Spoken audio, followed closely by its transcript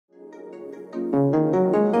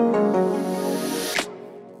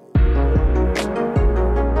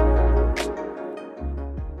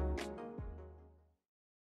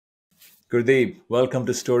Gurdeep, welcome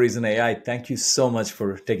to Stories in AI. Thank you so much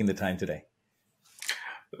for taking the time today.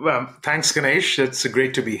 Well, thanks, Ganesh. It's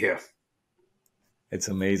great to be here. It's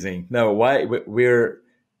amazing. No, why we're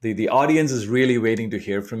the audience is really waiting to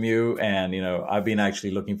hear from you, and I've been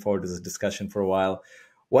actually looking forward to this discussion for a while.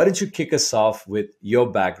 Why don't you kick us off with your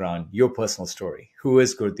background, your personal story? Who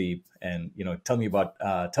is Gurdeep, and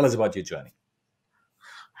tell us about your journey.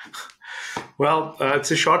 Well,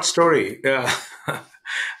 it's a short story.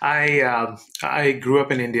 I grew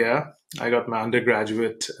up in India. I got my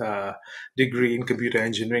undergraduate degree in computer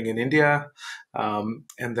engineering in India, and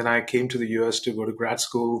then I came to the US to go to grad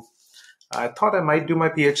school. I thought I might do my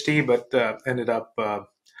PhD, but ended up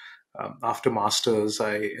after masters,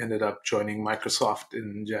 I ended up joining Microsoft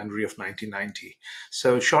in January of 1990.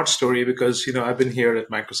 So short story because I've been here at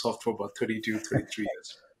Microsoft for about 32, 33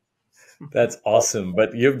 years. That's awesome.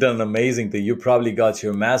 But you've done an amazing thing. You probably got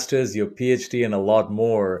your master's, your PhD, and a lot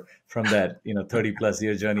more from that 30 plus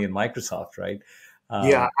year journey in Microsoft, right?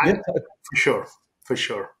 Yeah, Yeah, for sure, for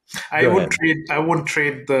sure. I go wouldn't ahead. trade. I wouldn't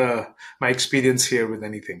trade the my experience here with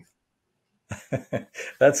anything.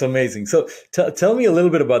 That's amazing. So tell me a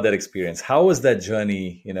little bit about that experience. How was that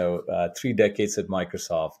journey, 3 decades at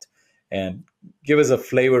Microsoft? And give us a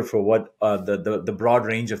flavor for what the broad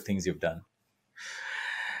range of things you've done.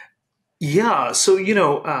 Yeah, so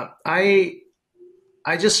I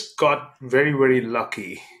just got very very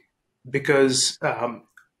lucky because in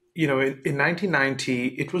 1990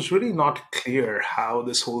 it was really not clear how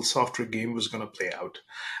this whole software game was going to play out.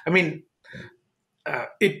 I mean,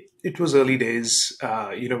 it was early days.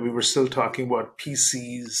 We were still talking about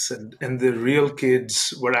PCs, and the real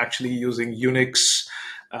kids were actually using Unix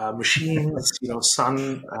machines.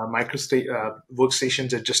 Sun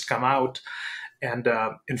workstations had just come out, and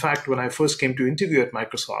in fact, when I first came to interview at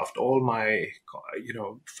Microsoft, all my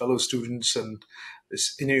fellow students and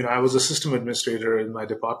I was a system administrator in my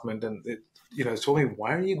department, and told me,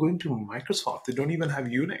 "Why are you going to Microsoft? They don't even have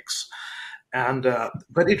Unix." And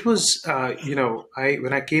but it was I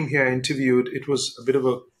when I came here, I interviewed. It was a bit of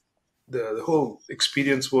a the whole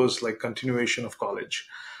experience was like continuation of college.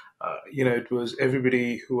 It was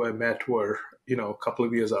everybody who I met were a couple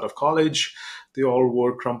of years out of college. They all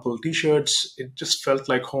wore crumpled T-shirts. It just felt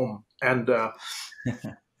like home, and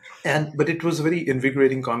but it was a very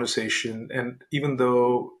invigorating conversation. And even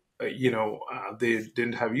though they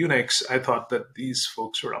didn't have Unix, I thought that these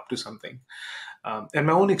folks were up to something. And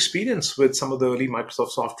my own experience with some of the early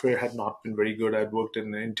Microsoft software had not been very good. I'd worked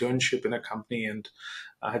in an internship in a company, and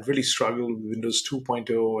I had really struggled with Windows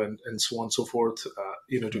 2.0 and so on and so forth,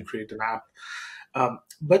 to create an app.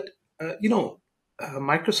 But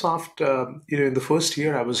Microsoft, in the first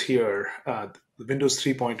year I was here, the Windows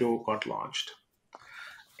 3.0 got launched,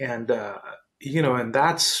 and and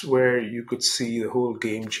that's where you could see the whole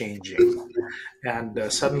game changing.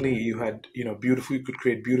 And suddenly you had beautiful, you could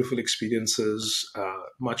create beautiful experiences,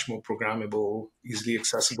 much more programmable, easily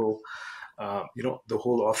accessible. The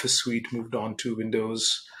whole office suite moved on to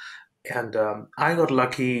Windows, and I got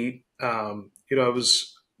lucky. I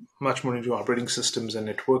was much more into operating systems and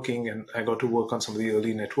networking, and I got to work on some of the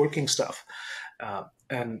early networking stuff,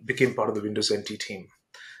 and became part of the Windows NT team.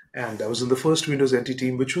 And I was in the first Windows NT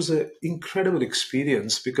team, which was an incredible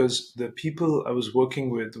experience because the people I was working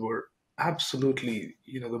with were absolutely,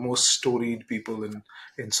 the most storied people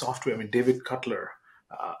in software. I mean, David Cutler,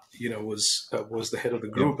 was the head of the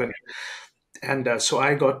Yeah. group, and so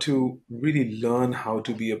I got to really learn how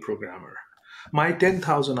to be a programmer. My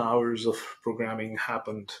 10,000 hours of programming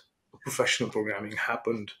happened, professional programming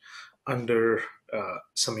happened under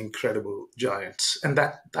some incredible giants, and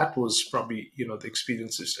that was probably the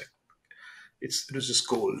experiences. It was just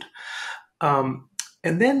gold.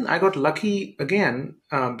 And then I got lucky again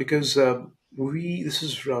because we this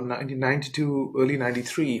is around 1992, early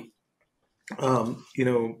 93.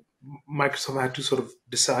 Microsoft had to sort of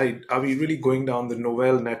decide: are we really going down the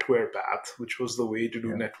Novell netware path, which was the way to do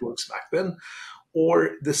Yeah. networks back then,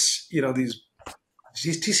 or these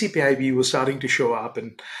TCP/IP was starting to show up,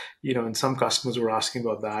 and some customers were asking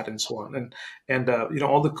about that, and so on, and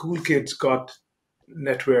all the cool kids got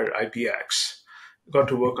NetWare IPX, got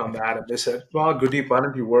to work on that, and they said, "Well, Gurdeep, why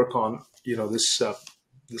don't you work on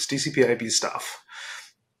this TCP/IP stuff?"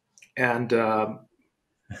 And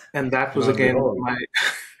and that was Lo and again behold. my.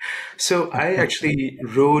 So I actually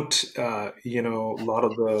wrote a lot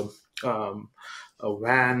of the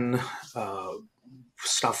WAN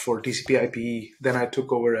stuff for TCP/IP. Then I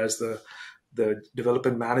took over as the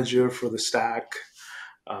development manager for the stack,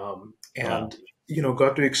 and Wow.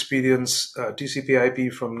 got to experience TCP/IP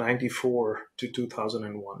from '94 to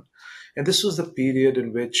 2001, and this was the period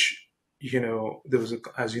in which there was,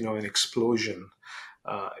 as you know, an explosion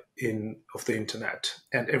in of the internet,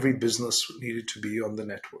 and every business needed to be on the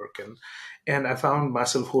network. And I found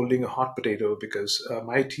myself holding a hot potato because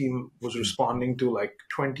my team was responding to like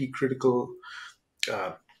 20 critical,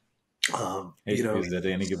 uh, you know, Issues at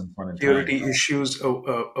any given point in time. security issues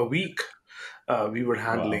a week. We were Wow.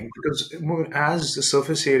 handling, because as the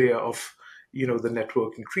surface area of the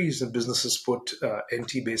network increased and businesses put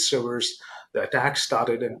NT based servers, the attack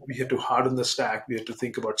started, and we had to harden the stack. We had to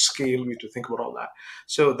think about scale. We had to think about all that.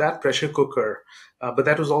 So that pressure cooker, but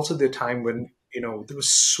that was also the time when there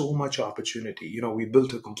was so much opportunity. We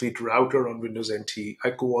built a complete router on Windows NT.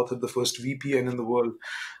 I co-authored the first VPN in the world,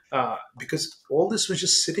 because all this was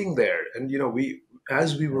just sitting there. And we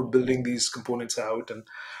as we were building these components out and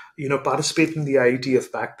participate in the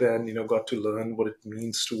IETF back then, got to learn what it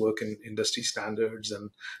means to work in industry standards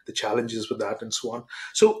and the challenges with that and so on.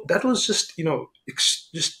 So that was just,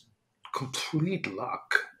 just complete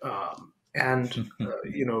luck. And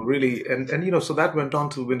really, and so that went on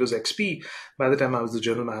to Windows XP. By the time I was the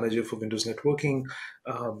general manager for Windows networking,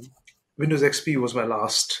 um, Windows XP was my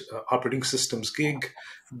last operating systems gig,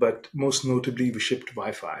 but most notably, we shipped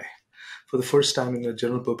Wi-Fi for the first time in a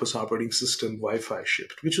general purpose operating system. Wi-Fi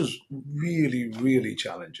shipped, which was really, really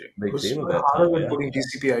challenging. It Big was deal at that harder time. than Yeah. putting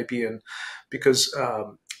TCP/IP in, because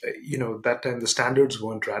that time the standards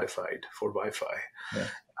weren't ratified for Wi-Fi. Yeah.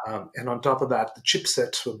 And on top of that, the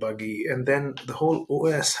chipsets were buggy, and then the whole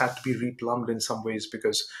OS had to be replumbed in some ways,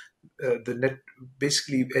 because the net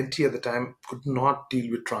basically NT at the time could not deal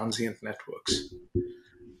with transient networks.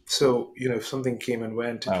 So if something came and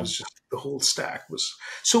went, it was Wow. just the whole stack was.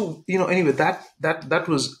 So anyway, that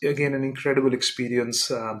was again an incredible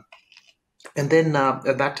experience. And then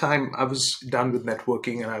at that time, I was done with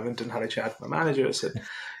networking, and I went and had a chat with my manager. I said,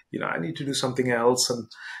 I need to do something else.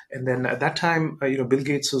 And then at that time, Bill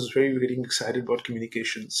Gates was very, very excited about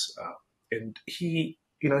communications, and he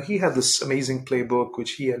had this amazing playbook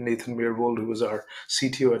which he and Nathan Myhrvold, who was our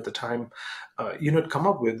CTO at the time, had come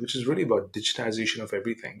up with, which is really about digitization of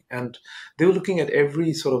everything. And they were looking at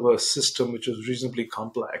every sort of a system which was reasonably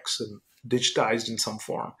complex and digitized in some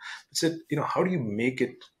form. They said, how do you make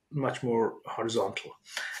it much more horizontal?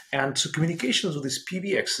 And so communications were these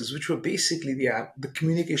PBXs, which were basically the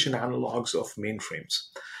communication analogs of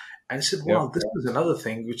mainframes. And I said, wow, Yep. this is another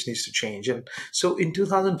thing which needs to change. And so in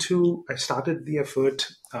 2002, I started the effort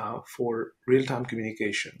for real-time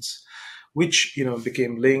communications, which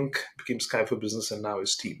became Link, became Skype for Business, and now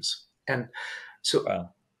is Teams. And so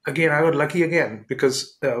Wow. again, I got lucky again,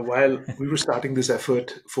 because while we were starting this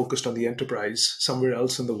effort focused on the enterprise, somewhere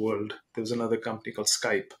else in the world, there was another company called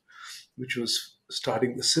Skype, which was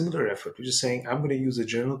starting a similar effort, which is saying, I'm going to use a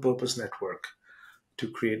general purpose network to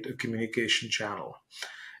create a communication channel.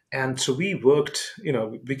 And so we worked,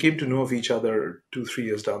 we came to know of each other 2, 3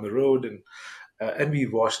 years down the road, and we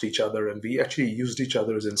watched each other, and we actually used each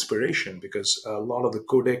other as inspiration, because a lot of the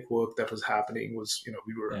codec work that was happening was,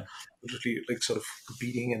 we were Yeah. literally like sort of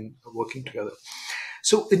competing and working together.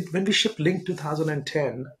 So when we shipped Link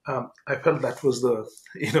 2010, I felt that was the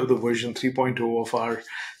version 3.0 of our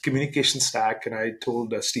communication stack. And I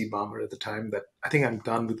told Steve Ballmer at the time that I think I'm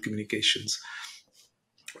done with communications.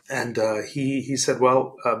 And he said,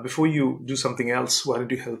 well, before you do something else, why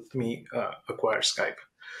don't you help me acquire Skype?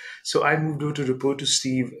 So I moved over to report to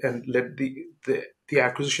Steve and led the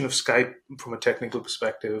acquisition of Skype from a technical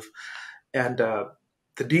perspective. And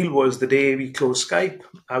the deal was, the day we closed Skype,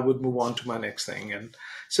 I would move on to my next thing. And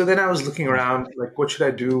so then I was looking around, like, what should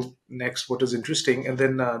I do next? What is interesting? And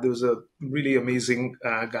then there was a really amazing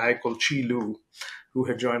guy called Chi Lu, who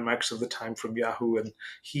had joined Microsoft at the time from Yahoo, and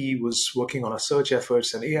he was working on our search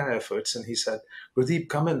efforts and AI efforts. And he said, Gurdeep,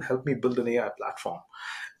 come and help me build an AI platform.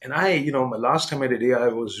 And my last time I did AI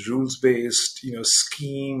was rules based,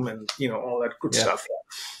 scheme and all that good Yeah. stuff.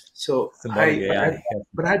 So Symbolic AI.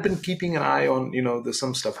 but I'd been keeping an eye on, there's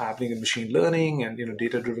some stuff happening in machine learning and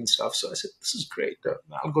data driven stuff. So I said, this is great.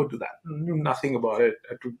 I'll go do that. I knew nothing about it.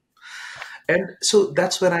 And so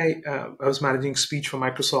that's when I was managing speech for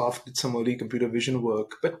Microsoft, did some early computer vision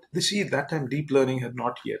work. But this year, that time, deep learning had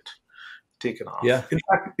not yet taken off. Yeah. In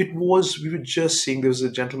fact, we were just seeing, there was a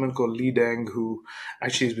gentleman called Li Deng who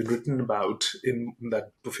actually has been written about in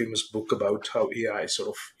that famous book about how AI sort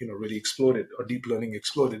of, really exploded, or deep learning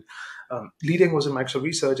exploded. Li Deng was in Microsoft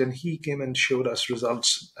Research, and he came and showed us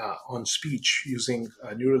results on speech using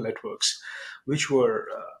neural networks, which were,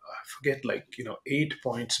 I forget, like, 8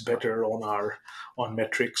 points better on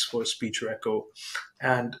metrics for speech reco.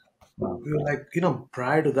 And Wow. we were like,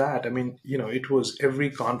 prior to that, I mean, it was every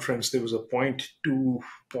conference there was a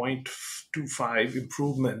 0.25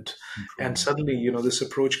 improvement, and Improvement. suddenly, this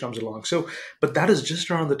approach comes along. So, but that is just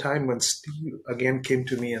around the time when Steve again came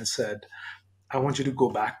to me and said, I want you to go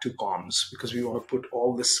back to comms because we want to put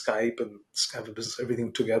all this Skype and Skype business,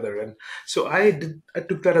 everything together. And so I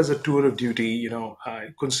took that as a tour of duty.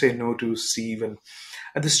 I couldn't say no to Steve, and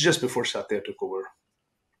this is just before Satya took over.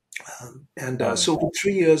 And Got it. so for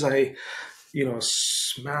 3 years, I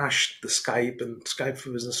smashed the Skype and Skype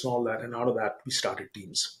for Business and all that. And out of that, we started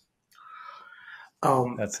Teams.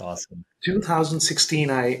 Um, That's awesome.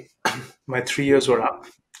 2016, my 3 years were up,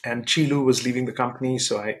 and Chilu was leaving the company.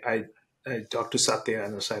 So I talked to Satya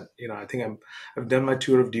and I said, I think I've done my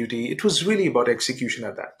tour of duty. It was really about execution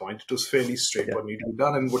at that point. It was fairly straight Yep. what needed to be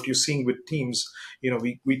done, and what you're seeing with Teams,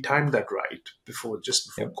 we timed that right just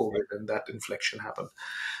before Yep. COVID, and that inflection happened. Yep.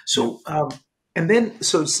 So, and then,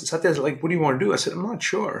 so Satya's like, what do you want to do? I said, I'm not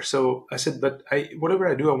sure. So I said, but whatever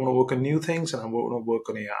I do, I want to work on new things and I want to work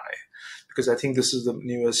on AI because I think this is the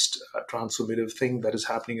newest transformative thing that is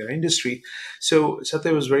happening in our industry. So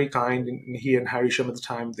Satya was very kind, and he and Harry Shum at the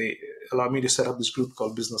time, they allowed me to set up this group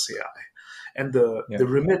called Business AI. And the Yep.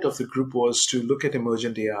 remit of the group was to look at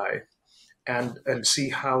emergent AI and see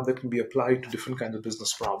how that can be applied to different kinds of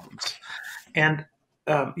business problems. And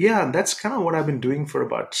yeah, that's kind of what I've been doing for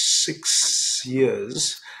about 6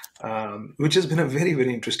 years, which has been a very,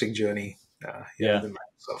 very interesting journey here Yeah. within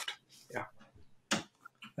Microsoft. Yeah.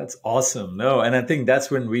 That's awesome. No, and I think that's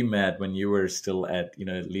when we met, when you were still at,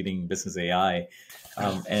 leading business AI.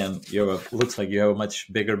 And looks like you have a much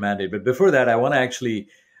bigger mandate. But before that, I want to actually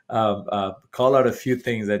call out a few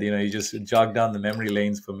things that, you just jogged down the memory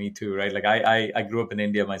lanes for me too, right? Like I grew up in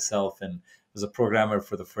India myself and was a programmer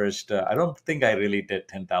for the first, I don't think I really did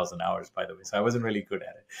 10,000 hours, by the way. So I wasn't really good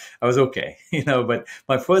at it. I was okay, but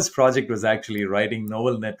my first project was actually writing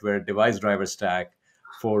neural network device driver stack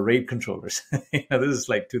for RAID controllers. This is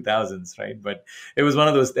like 2000s, right? But it was one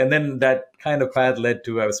of those. And then that kind of path led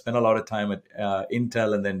to, I spent a lot of time at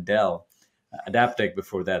Intel and then Dell, Adaptec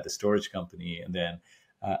before that, the storage company. And then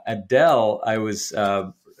at Dell, I was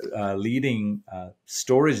leading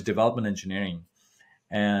storage development engineering.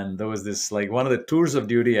 And there was this, like, one of the tours of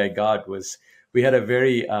duty I got was we had a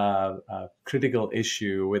very critical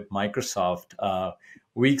issue with Microsoft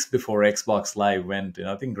weeks before Xbox Live went.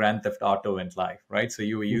 I think Grand Theft Auto went live, right? So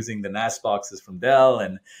you were using the NAS boxes from Dell,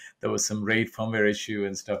 and there was some RAID firmware issue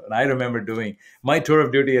and stuff. And I remember doing my tour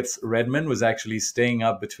of duty at Redmond was actually staying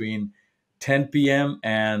up between 10 p.m.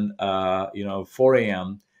 and 4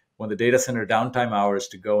 a.m. when the data center downtime hours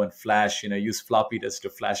to go and flash, use floppy disk to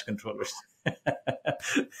flash controllers.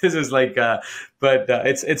 This is like, but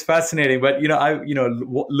it's fascinating. But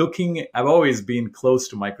looking, I've always been close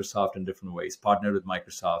to Microsoft in different ways. Partnered with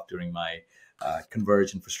Microsoft during my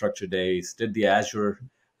Converge infrastructure days. Did the Azure.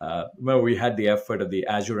 Remember, we had the effort of the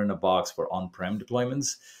Azure in a box for on-prem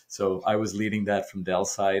deployments. So I was leading that from Dell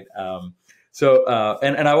side.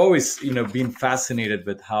 And I've always been fascinated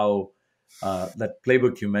with how that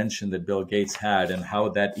playbook you mentioned that Bill Gates had, and how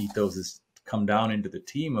that ethos has come down into the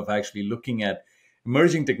team of actually looking at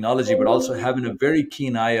emerging technology, but also having a very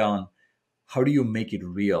keen eye on how do you make it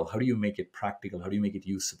real, how do you make it practical, how do you make it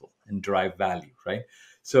usable and drive value, right?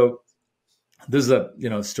 So this is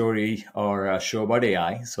a story or a show about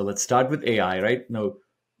AI. So let's start with AI, right? Now,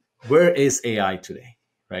 where is AI today,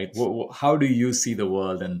 right? How do you see the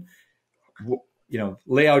world, and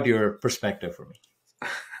lay out your perspective for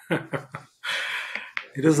me.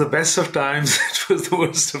 It was the best of times. It was the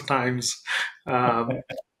worst of times. Um,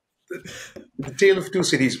 the tale of two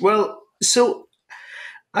cities. Well, so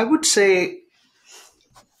I would say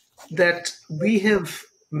that we have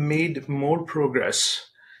made more progress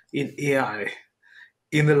in AI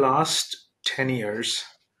in the last 10 years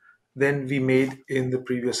than we made in the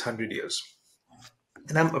previous 100 years.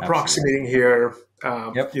 And I'm Absolutely. approximating here,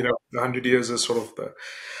 Yep. 100 years is sort of the,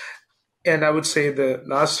 and I would say the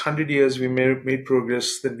last 100 years we made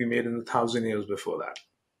progress than we made in the 1,000 years before that,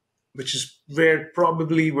 which is where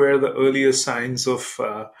the earliest signs of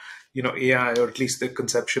AI, or at least the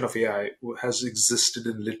conception of AI, has existed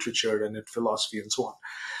in literature and in philosophy and so on.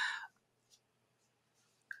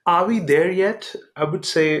 Are we there yet? I would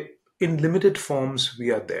say in limited forms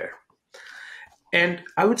we are there, and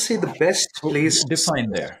I would say the best Well, place.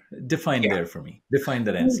 define Yeah, there for me. Define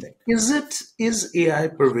that end state. is AI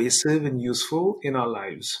pervasive and useful in our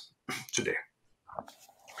lives today?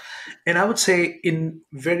 And I would say in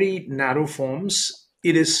very narrow forms,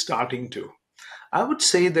 it is starting to. I would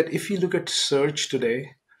say that if you look at search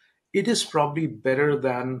today, it is probably better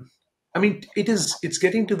than, I mean, it's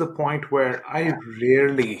getting to the point where I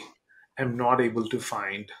rarely am not able to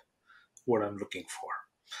find what I'm looking for.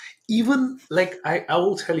 Even like I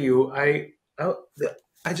will tell you, I,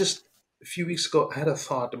 I just a few weeks ago I had a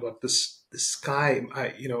thought about this guy.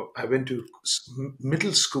 I went to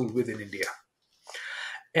middle school within India,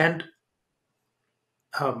 and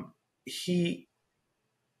um, he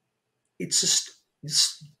it's just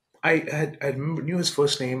it's, I remember, knew his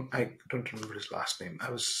first name. I don't remember his last name.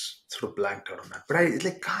 I was sort of blanked out on that. But I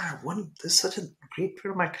like, God, one this is such a great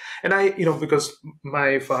friend of mine. And because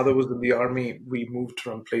my father was in the army, we moved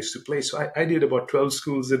from place to place. So I did about 12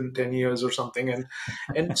 schools in 10 years or something.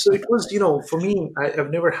 And so it was, for me,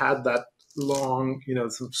 I've never had that long,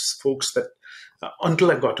 some folks that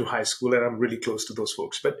until I got to high school, and I'm really close to those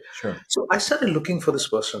folks. But Sure. so I started looking for this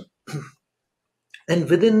person, and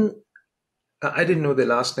within I didn't know their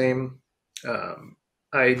last name. Um,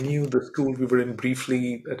 I knew the school we were in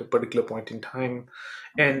briefly at a particular point in time.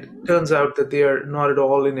 And turns out that they are not at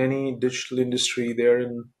all in any digital industry. They're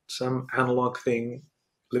in some analog thing,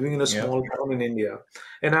 living in a Yeah. small town in India.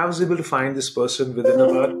 And I was able to find this person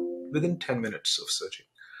within 10 minutes of searching.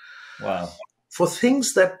 Wow. For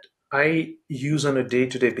things that I use on a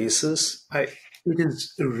day-to-day basis, it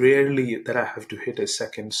is rarely that I have to hit a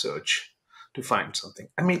second search to find something.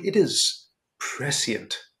 I mean, it is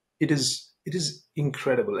prescient. It is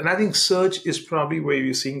incredible, and I think search is probably where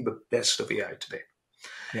you're seeing the best of AI today.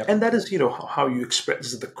 Yep. And that is, how you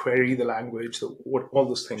express the query, the language, what all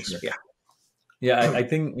those things. Sure. Yeah, Yeah, I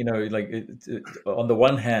think like on the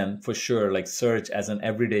one hand, for sure, like search as an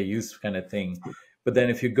everyday use kind of thing. But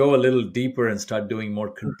then if you go a little deeper and start doing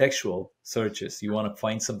more contextual searches, you want to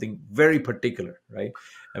find something very particular, right?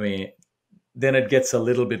 I mean, then it gets a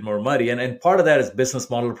little bit more muddy, and part of that is business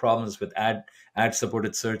model problems with ad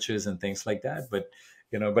supported searches and things like that. But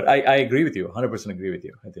I agree with you, 100% agree with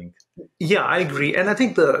you, I think. yeah, I agree, and I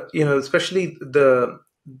think especially the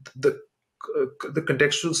the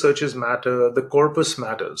contextual searches matter, the corpus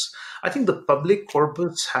matters. I think the public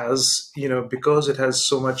corpus has, because it has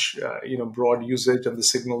so much, broad usage and the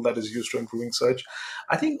signal that is used for improving search.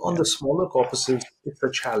 I think on Yeah. the smaller corpuses, it's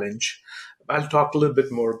a challenge. I'll talk a little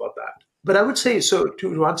bit more about that. But I would say, so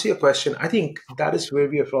to answer your question, I think that is where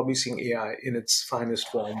we are probably seeing AI in its finest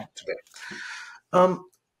form today. Um,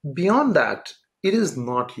 Beyond that, it is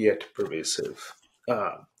not yet pervasive,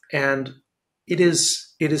 and it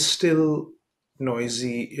is still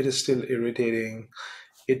noisy. It is still irritating.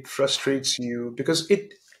 It frustrates you because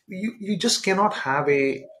you just cannot have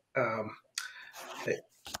um,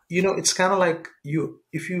 it's kind of like you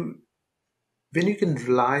if you when you can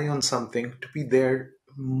rely on something to be there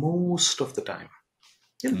most of the time.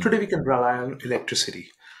 Mm. Today we can rely on electricity.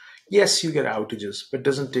 Yes, you get outages, but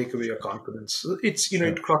doesn't take away your confidence. So it's it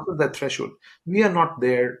Sure. crosses that threshold. We are not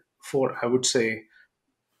there for, I would say,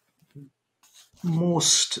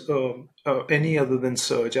 most any other than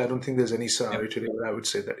search. I don't think there's any Yep. scenario today where I would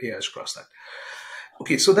say that AI has crossed that.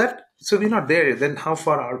 Okay, so we're not there. Then how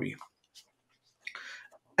far are we?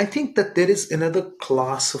 I think that there is another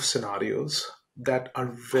class of scenarios that are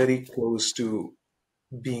very close to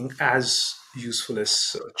being as useful as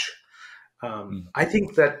search. Mm. I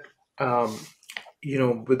think that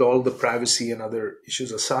with all the privacy and other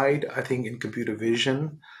issues aside, I think in computer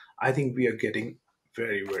vision, I think we are getting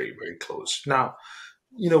very, very, very close. Now,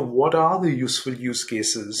 what are the useful use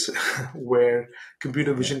cases where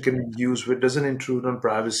computer Yeah. vision can be used, where it doesn't intrude on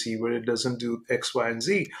privacy, where it doesn't do X, Y, and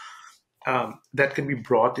Z, that can be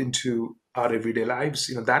brought into our everyday lives?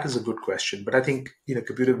 That is a good question. But I think,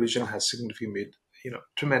 computer vision has significantly made,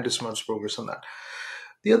 tremendous amounts of progress on that.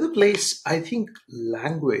 The other place, I think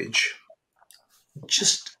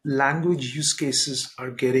just language use cases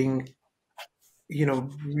are getting,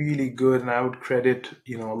 really good. And I would credit,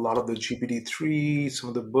 a lot of the GPT-3, some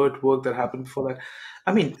of the BERT work that happened for that.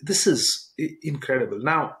 I mean, this is incredible.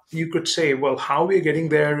 Now, you could say, well, how we're getting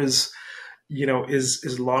there is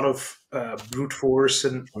a lot of brute force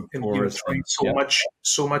Brute and force throwing and yeah.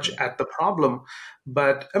 so much Yeah. at the problem.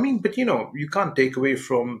 But I mean, you can't take away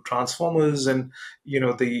from transformers and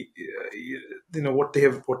the what they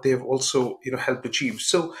have also helped achieve.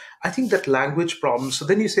 So I think that language problems. So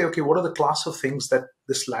then you say, okay, what are the class of things that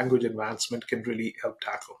this language advancement can really help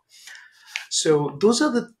tackle? So those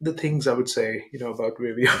are the things I would say, about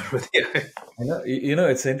where we are with AI.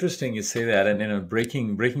 It's interesting you say that, and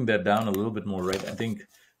breaking that down a little bit more, right? I think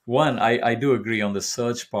one, I do agree on the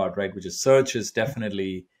search part, right? Which is search is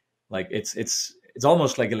definitely like it's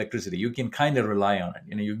almost like electricity. You can kind of rely on it.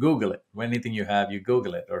 You Google it. When anything you have, you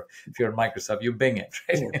Google it, or if you're Microsoft, you Bing it,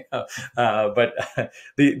 right? Yeah. But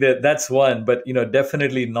that's one. But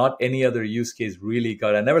definitely not any other use case really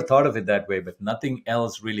got. I never thought of it that way, but nothing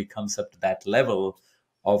else really comes up to that level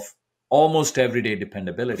of almost everyday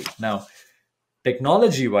dependability. Now,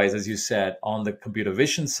 technology wise, as you said, on the computer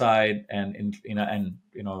vision side and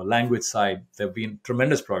language side, there have been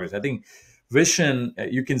tremendous progress. I think vision,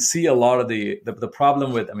 you can see a lot of the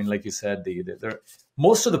problem with, I mean, like you said,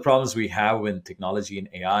 most of the problems we have in technology and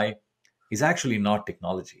AI is actually not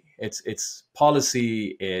technology. It's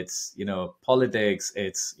policy, it's politics,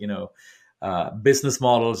 it's business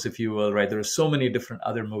models, if you will, right? There are so many different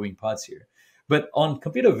other moving parts here. But on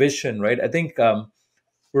computer vision, right, I think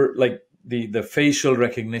we're like the facial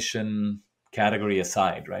recognition category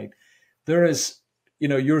aside, right? There is,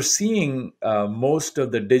 you're seeing most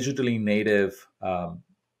of the digitally native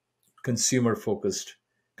consumer focused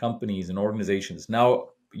companies and organizations now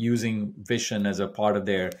using vision as a part of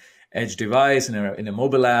their edge device in a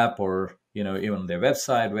mobile app, or even their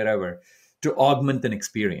website, wherever, to augment an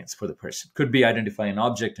experience for the person. Could be identify an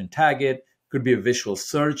object and tag it, could be a visual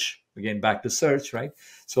search, again back to search, right?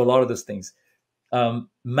 So a lot of those things.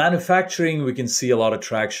 Manufacturing, we can see a lot of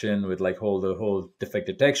traction with like the whole defect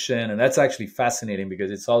detection, and that's actually fascinating because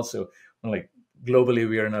it's also like globally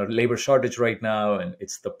we are in a labor shortage right now, and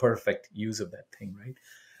it's the perfect use of that thing, right?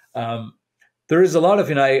 There is a lot of,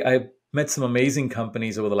 I met some amazing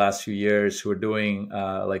companies over the last few years who are doing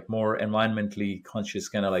like more environmentally conscious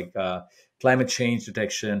kind of like climate change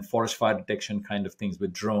detection, forest fire detection kind of things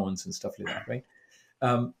with drones and stuff like that, right?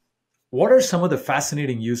 What are some of the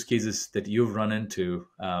fascinating use cases that you've run into,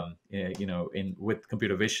 with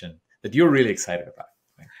computer vision that you're really excited about?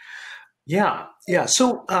 Right? Yeah.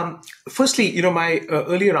 So, firstly, my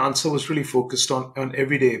earlier answer was really focused on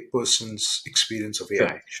everyday person's experience of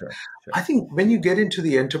AI. Sure. I think when you get into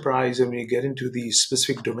the enterprise and when you get into these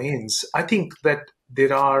specific domains, I think that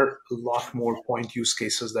there are a lot more point use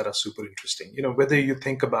cases that are super interesting. Whether you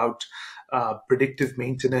think about predictive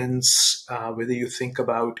maintenance, whether you think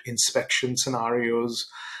about inspection scenarios.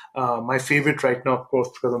 My favorite right now, of course,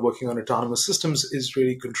 because I'm working on autonomous systems, is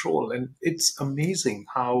really control, and it's amazing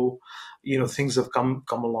how things have come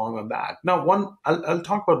along on that. Now, I'll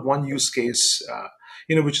talk about one use case,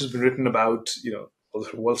 which has been written about,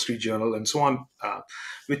 Wall Street Journal and so on,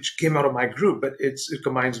 which came out of my group, but it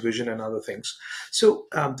combines vision and other things. So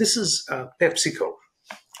this is PepsiCo.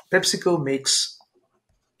 PepsiCo makes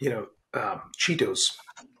Cheetos,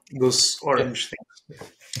 those orange things.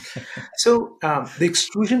 So the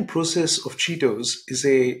extrusion process of Cheetos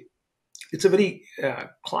it's a very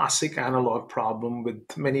classic analog problem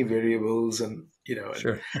with many variables, and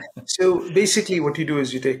Sure. so basically what you do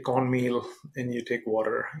is you take cornmeal and you take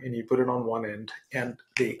water and you put it on one end and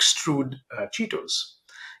they extrude Cheetos,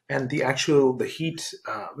 and the heat,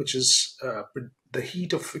 which is the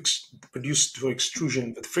heat of produced for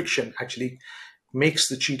extrusion with friction, actually makes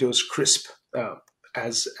the Cheetos crisp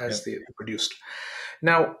as they're produced.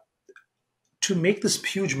 Now, to make this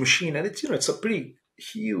huge machine, and it's a pretty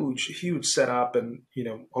huge setup, and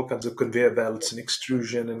all kinds of conveyor belts and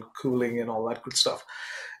extrusion and cooling and all that good stuff.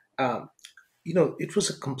 It was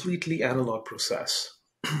a completely analog process,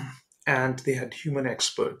 and they had human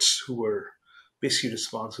experts who were basically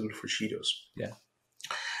responsible for Cheetos. Yeah.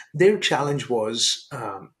 Their challenge was,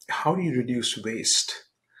 how do you reduce waste?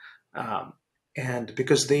 And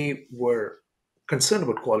because they were concerned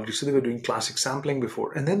about quality, so they were doing classic sampling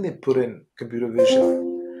before, and then they put in computer vision.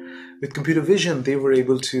 With computer vision, they were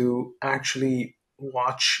able to actually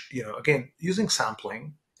watch, again, using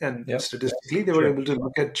sampling and statistically, they were able to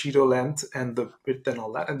look at Cheeto length and the width and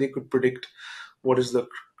all that, and they could predict what is the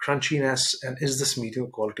crunchiness and is this meeting a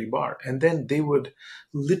quality bar. And then they would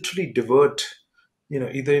literally divert,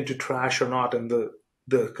 either into trash or not, and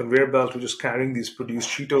the conveyor belt was just carrying these produced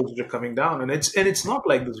Cheetos which are coming down, and it's not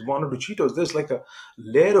like there's one or two Cheetos. There's like a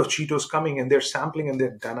layer of Cheetos coming, and they're sampling and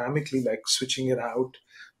they're dynamically like switching it out,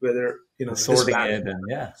 whether sorting it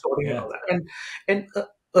and sorting and all that, and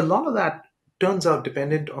a lot of that turns out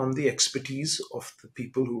dependent on the expertise of the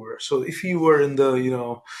people who were. So if you were in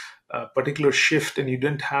the particular shift and you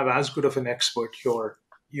didn't have as good of an expert, your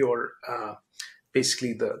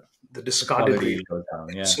basically the discarded rate goes down.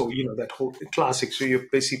 Yeah. So that whole classic. So you're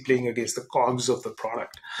basically playing against the cogs of the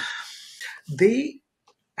product. They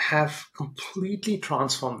have completely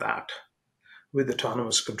transformed that with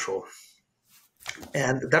autonomous control,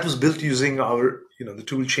 and that was built using our the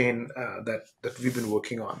tool chain that we've been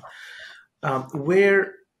working on,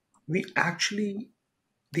 where we actually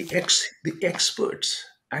the experts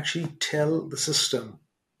actually tell the system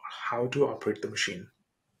how to operate the machine,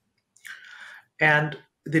 and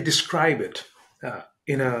they describe it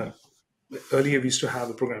earlier we used to have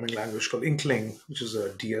a programming language called Inkling, which is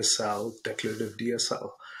a DSL, declarative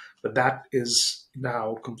DSL, but that is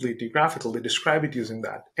now completely graphical. They describe it using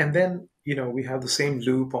that. And then we have the same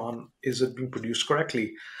loop on, is it being produced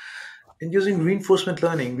correctly? And using reinforcement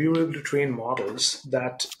learning, we were able to train models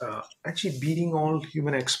that actually beating all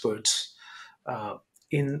human experts uh,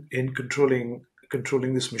 in controlling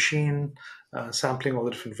this machine, sampling all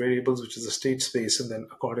the different variables, which is the state space, and then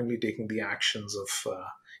accordingly taking the actions of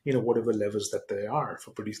whatever levers that they are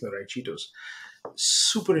for producing the right Cheetos.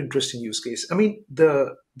 Super interesting use case. I mean,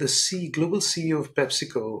 the global CEO of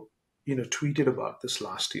PepsiCo, tweeted about this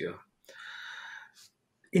last year.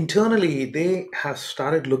 Internally, they have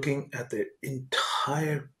started looking at the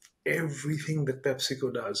entire everything that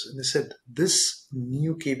PepsiCo does, and they said this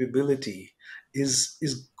new capability is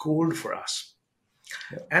gold for us,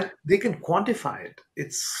 Yeah. and they can quantify it.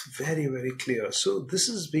 It's very, very clear. So this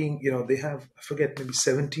is being, they have, I forget, maybe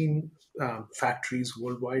 17 factories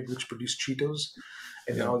worldwide which produce Cheetos,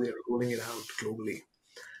 and Yeah. now they're rolling it out globally,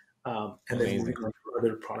 and then moving Amazing. on to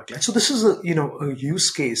other product lines. So this is a use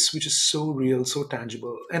case which is so real, so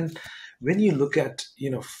tangible. And when you look at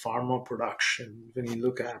pharma production, when you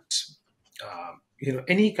look at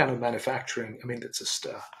any kind of manufacturing, I mean, that's just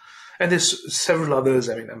and there's several others.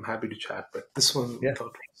 I mean, I'm happy to chat, but this one we Yeah.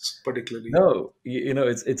 thought was particularly. No,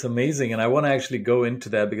 it's amazing, and I want to actually go into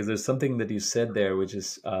that because there's something that you said there, which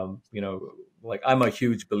is, like I'm a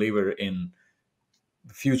huge believer in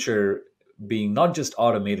the future being not just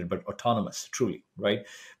automated but autonomous, truly, right?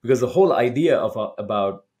 Because the whole idea of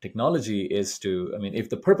about technology is to, I mean, if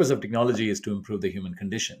the purpose of technology is to improve the human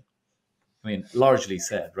condition, I mean, largely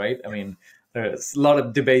said, right? I mean, there's a lot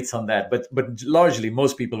of debates on that, but largely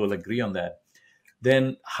most people will agree on that.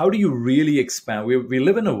 Then how do you really expand? We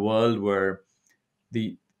live in a world where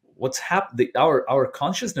the what's happened, our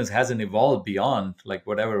consciousness hasn't evolved beyond like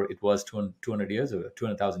whatever it was 200 years ago,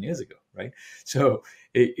 200,000 years ago, right? So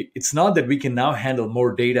it's not that we can now handle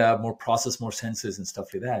more data, more process, more senses and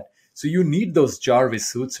stuff like that. So you need those Jarvis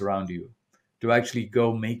suits around you to actually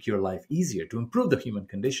go make your life easier, to improve the human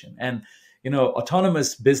condition. And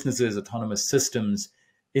autonomous businesses, autonomous systems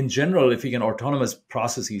in general, if you can, autonomous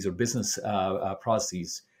processes or business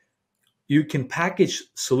processes, you can package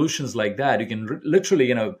solutions like that. You can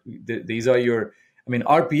literally, these are your, I mean,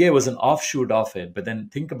 RPA was an offshoot of it, but then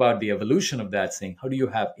think about the evolution of that, saying, how do you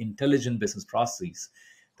have intelligent business processes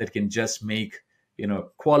that can just make,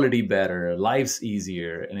 quality better, lives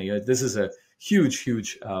easier? And this is a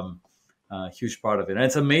huge part of it. And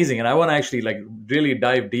it's amazing. And I want to actually like really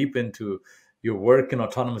dive deep into your work in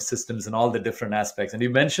autonomous systems and all the different aspects. And you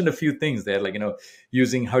mentioned a few things there, like,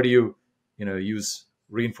 using, how do you, use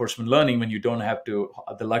reinforcement learning when you don't have to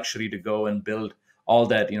the luxury to go and build all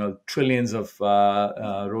that, trillions of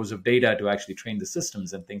rows of data to actually train the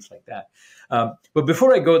systems and things like that. But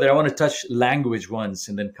before I go there, I want to touch language once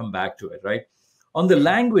and then come back to it, right? On the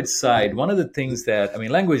language side, one of the things that, I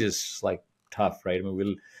mean, language is like tough, right? I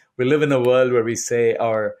mean, we live in a world where we say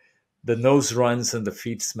the nose runs and the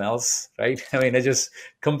feet smells, right? I mean, it's just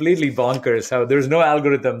completely bonkers how there's no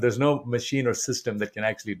algorithm, there's no machine or system that can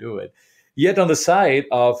actually do it. Yet on the side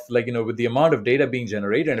of, like, with the amount of data being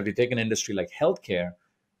generated, and if you take an industry like healthcare,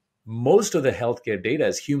 most of the healthcare data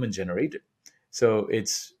is human generated. So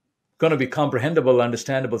it's going to be comprehensible,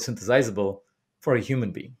 understandable, synthesizable for a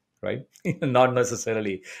human being, right? Not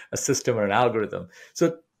necessarily a system or an algorithm.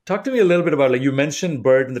 So talk to me a little bit about, like, you mentioned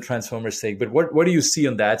BERT and the transformer sake, but what do you see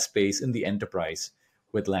in that space in the enterprise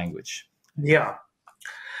with language? Yeah,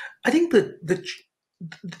 I think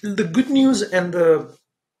the good news and the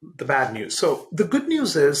bad news. So the good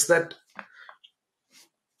news is that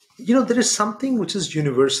there is something which is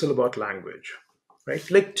universal about language, right?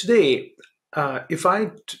 Like today, if I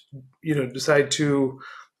decide to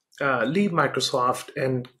leave Microsoft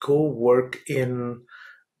and go work in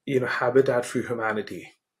Habitat for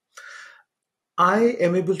Humanity, I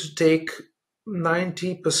am able to take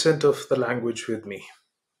 90% of the language with me.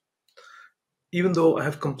 Even though I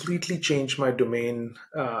have completely changed my domain,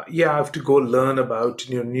 I have to go learn about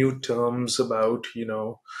new terms about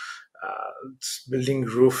building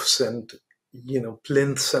roofs and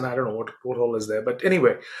plinths, and I don't know what all is there. But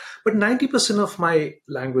anyway, but 90% of my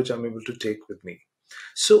language I'm able to take with me.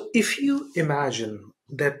 So if you imagine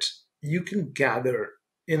that you can gather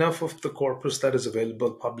enough of the corpus that is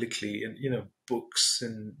available publicly, and books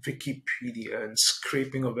and Wikipedia and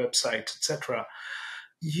scraping a website, etc.,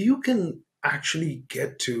 you can actually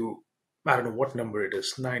get to, I don't know what number it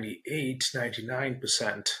is, 98,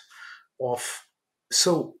 99% of.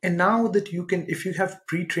 So, and now that you can, if you have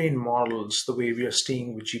pre-trained models, the way we are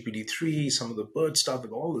seeing with GPT-3, some of the bird stuff,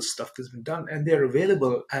 and all this stuff has been done, and they're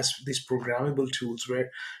available as these programmable tools where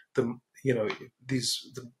the,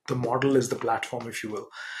 the model is the platform, if you will,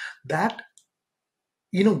 that,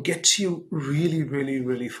 gets you really, really,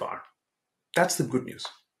 really far. That's the good news.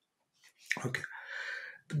 Okay.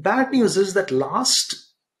 The bad news is that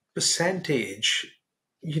last percentage,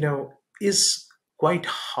 is quite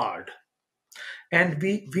hard, and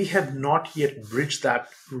we have not yet bridged that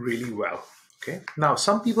really well. Okay. Now,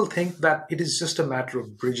 some people think that it is just a matter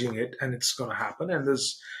of bridging it, and it's going to happen. And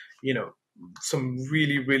there's, you know, some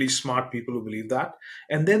really really smart people who believe that,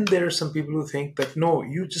 and then there are some people who think that no,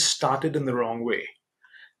 you just started in the wrong way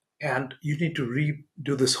and you need to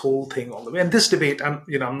redo this whole thing all the way. And this debate, I'm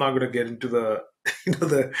not going to get into the,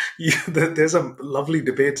 there's some lovely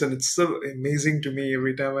debates, and it's so amazing to me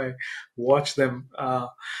every time I watch them.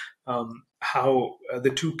 How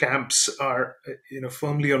the two camps are,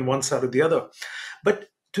 firmly on one side or the other. But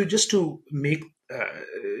to make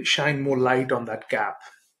shine more light on that gap.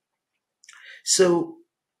 So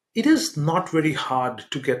it is not very hard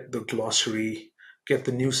to get the glossary, get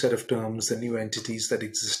the new set of terms, the new entities that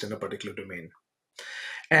exist in a particular domain.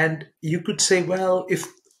 And you could say, well, if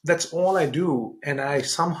that's all I do and I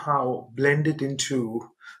somehow blend it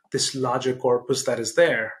into this larger corpus that is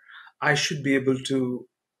there, I should be able to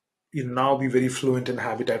now be very fluent in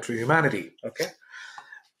Habitat for Humanity. Okay.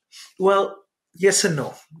 Well, yes and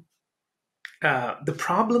no. The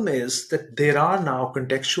problem is that there are now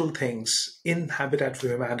contextual things in Habitat for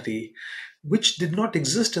Humanity which did not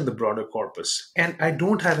exist in the broader corpus. And I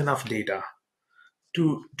don't have enough data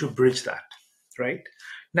to bridge that, right?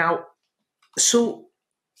 Now, so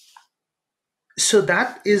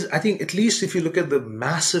that is, I think, at least if you look at the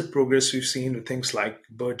massive progress we've seen with things like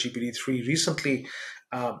Bird GPT-3 recently,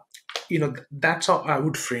 that's how I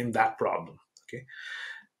would frame that problem. Okay.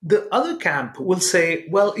 The other camp will say,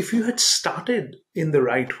 well, if you had started in the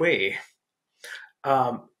right way,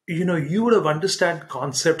 you would have understood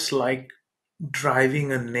concepts like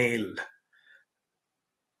driving a nail,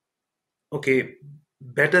 okay,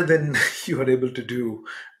 better than you were able to do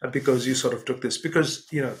because you sort of took this. Because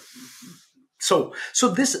so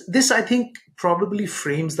this I think probably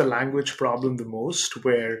frames the language problem the most,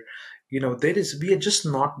 where we are just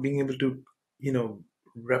not being able to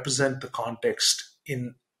represent the context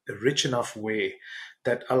in a rich enough way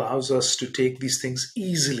that allows us to take these things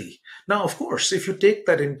easily. Now, of course, if you take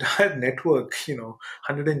that entire network,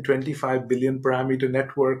 125 billion parameter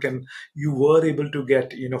network, and you were able to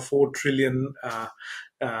get 4 trillion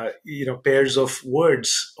pairs of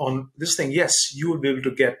words on this thing, yes, you will be able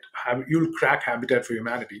to you'll crack Habitat for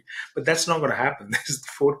Humanity, but that's not going to happen. These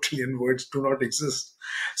 4 trillion words do not exist.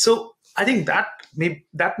 So I think that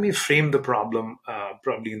may frame the problem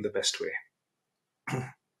probably in the best way.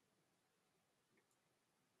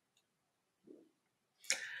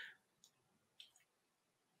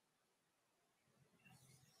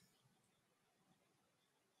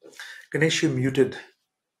 Ganesh, you're muted.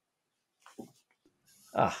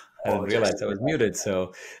 I didn't realize I was muted.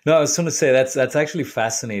 So no, I was going to say that's actually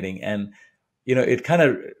fascinating, and it kind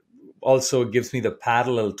of also gives me the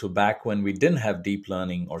parallel to back when we didn't have deep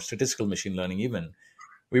learning or statistical machine learning. Even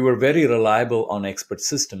we were very reliable on expert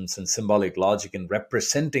systems and symbolic logic and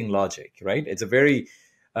representing logic. Right? It's a very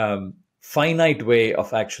finite way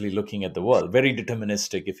of actually looking at the world, very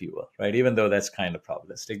deterministic, if you will. Right? Even though that's kind of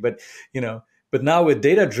probabilistic, but But now with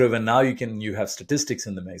data driven, now you have statistics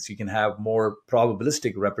in the mix. You can have more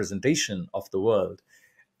probabilistic representation of the world,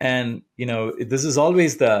 and this is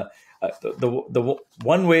always the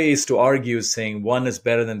one way is to argue saying one is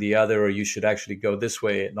better than the other, or you should actually go this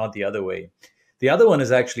way, not the other way. The other one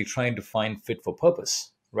is actually trying to find fit for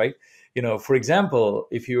purpose, right? For example,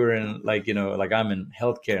 if you were in like I'm in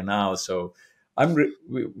healthcare now, so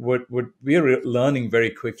what we're learning very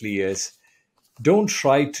quickly is, don't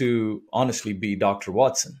try to honestly be Dr.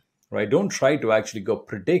 Watson, right? Don't try to actually go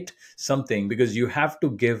predict something, because you have to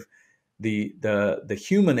give the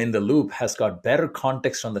human in the loop has got better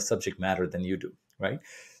context on the subject matter than you do, right?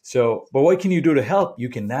 So, but what can you do to help? You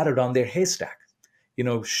can narrow down their haystack,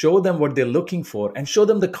 show them what they're looking for and show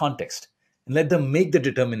them the context and let them make the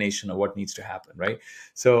determination of what needs to happen, right?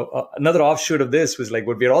 So another offshoot of this was like,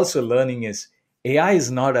 what we're also learning is AI is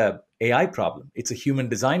not a AI problem. It's a human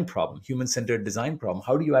design problem, human-centered design problem.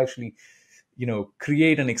 How do you actually,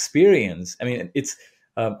 create an experience? I mean, it's.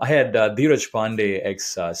 I had Dheeraj Pandey,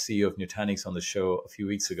 ex-CEO of Nutanix, on the show a few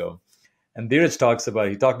weeks ago, and Dheeraj talked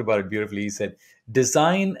about it beautifully. He said,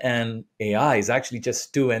 design and AI is actually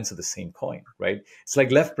just two ends of the same coin, right? It's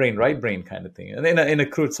like left brain, right brain kind of thing, and in a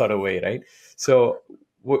crude sort of way, right? So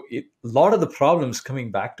a lot of the problems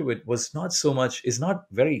coming back to it is not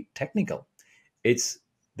very technical. It's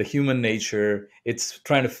the human nature. It's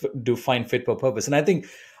trying to find fit for purpose. And I think,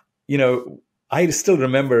 I still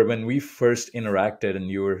remember when we first interacted and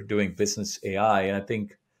you were doing business AI. And I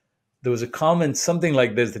think there was a comment, something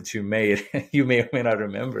like this that you made. You may or may not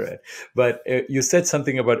remember it, but you said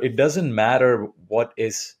something about it doesn't matter what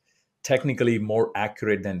is technically more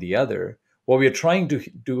accurate than the other. What we are trying to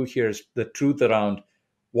do here is the truth around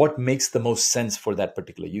what makes the most sense for that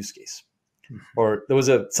particular use case. Or there was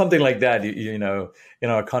a something like that, you know, in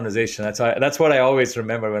our conversation. That's what I always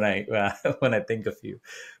remember when I when I think of you.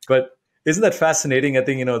 But isn't that fascinating? I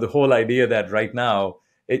think, you know, the whole idea that right now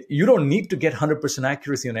you don't need to get 100%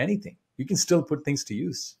 accuracy on anything. You can still put things to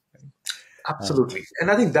use. Absolutely. And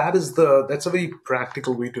I think that's a very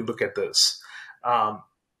practical way to look at this. Um,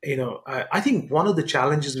 I think one of the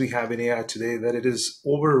challenges we have in AI today that it is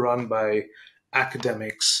overrun by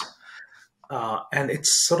academics, and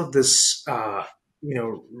it's sort of this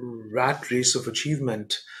rat race of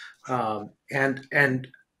achievement, and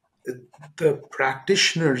the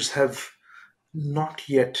practitioners have not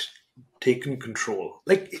yet taken control.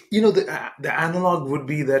 Like, the analog would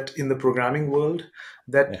be that in the programming world,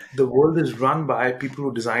 that Yeah. the world is run by people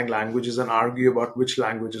who design languages and argue about which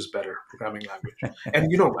language is better, programming language.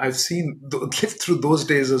 And I've lived through those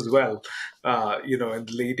days as well. In the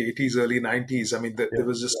late '80s, early '90s. I mean, there Yeah.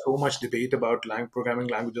 was just so much debate about programming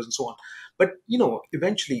languages and so on. But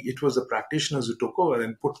eventually, it was the practitioners who took over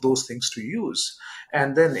and put those things to use.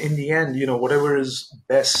 And then in the end, whatever is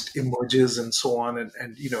best emerges and so on, and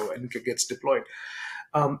it gets deployed.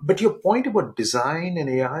 But your point about design and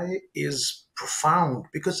AI is profound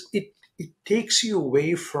because it takes you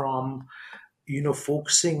away from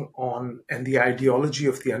focusing on and the ideology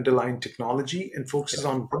of the underlying technology, and focuses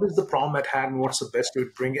on what is the problem at hand and what's the best way to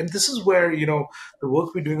bring. And this is where the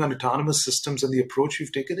work we're doing on autonomous systems and the approach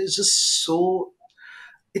we've taken is just so,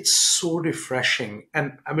 it's so refreshing.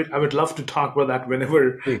 And I would love to talk about that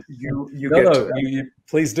whenever Please. you No, get to no, that. you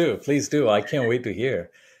please do. Please do. I can't wait to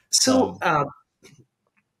hear. So, Um,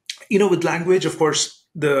 with language, of course,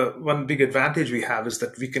 the one big advantage we have is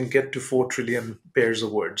that we can get to 4 trillion pairs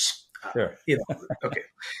of words. sure. Okay.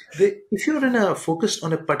 If you're focused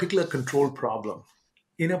on a particular control problem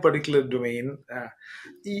in a particular domain,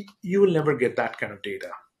 you will never get that kind of data.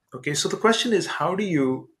 Okay. So the question is, how do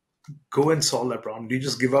you go and solve that problem? Do you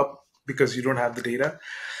just give up because you don't have the data?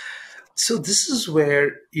 So this is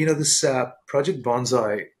where, this Project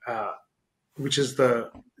Bonsai, which is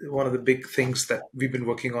the one of the big things that we've been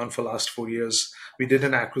working on for the last 4 years. We did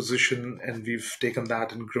an acquisition and we've taken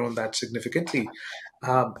that and grown that significantly.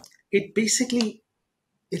 Um, it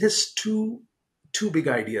has two big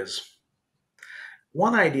ideas.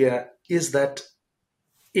 One idea is that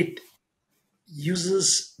it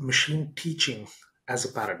uses machine teaching as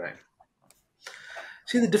a paradigm.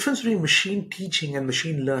 See, the difference between machine teaching and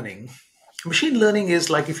machine learning. Machine learning is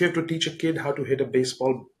like if you have to teach a kid how to hit a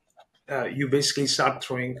baseball, you basically start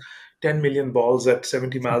throwing 10 million balls at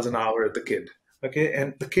 70 miles an hour at the kid. Okay,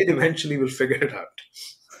 and the kid eventually will figure it out.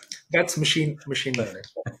 That's machine learning.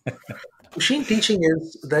 Machine teaching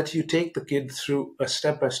is that you take the kid through a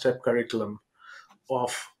step-by-step curriculum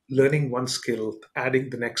of learning one skill, adding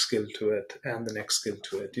the next skill to it, and the next skill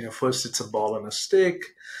to it. First it's a ball on a stick.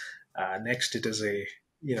 Next it is a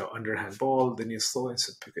underhand ball. Then you throw and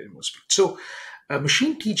pick it more speed. So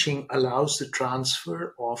machine teaching allows the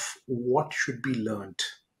transfer of what should be learned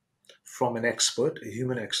from an expert, a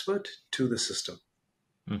human expert, to the system.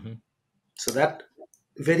 Hmm. So that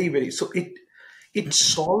so it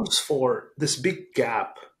solves for this big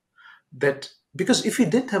gap that, because if we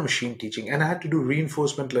didn't have machine teaching and I had to do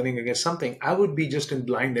reinforcement learning against something, I would be just in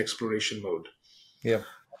blind exploration mode. Yeah.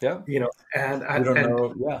 Yeah. You know, and You don't and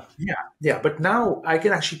know. Yeah. yeah. But now I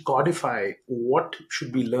can actually codify what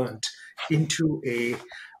should be learned into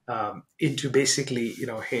into basically,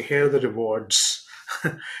 hey, here are the rewards.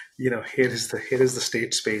 Here is the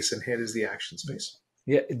state space and here is the action space.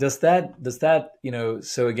 Yeah. Does that, you know,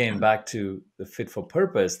 so again, back to the fit for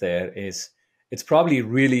purpose there is it's probably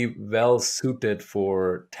really well suited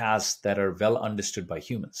for tasks that are well understood by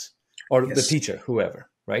humans or the Yes. teacher, whoever,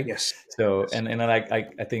 right? Yes. So, Yes.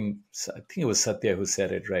 I think it was Satya who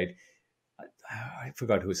said it, right? I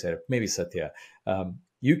forgot who said it, maybe Satya.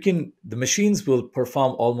 The machines will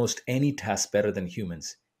perform almost any task better than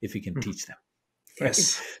humans if you can Mhm. teach them, right?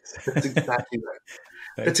 Yes. That's exactly right.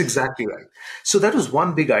 Right. That's exactly right. So that was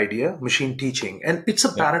one big idea, machine teaching, and it's a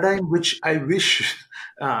Yeah. paradigm which I wish,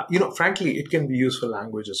 frankly, it can be used for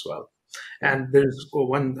language as well. Yeah. And there's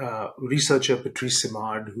one researcher, Patrice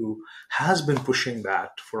Simard, who has been pushing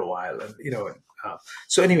that for a while, and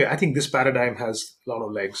so anyway, I think this paradigm has a lot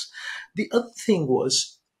of legs. The other thing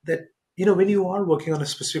was that when you are working on a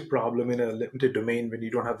specific problem in a limited domain, when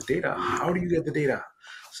you don't have the data, how do you get the data?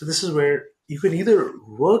 So this is where you can either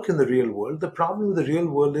work in the real world. The problem with the real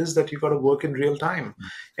world is that you got to work in real time,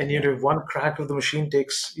 and Yeah. one crack of the machine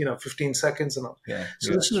takes 15 seconds and all. Yeah. So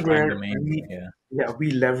Yeah. this is Time where domain. Yeah. we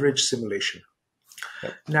leverage simulation.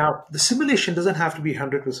 Yep. Now the simulation doesn't have to be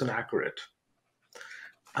 100% accurate,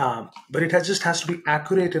 but just has to be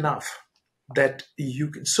accurate enough that you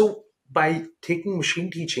can. So by taking machine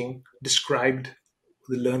teaching described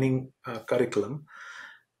the learning curriculum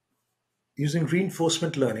using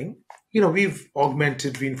reinforcement learning, we've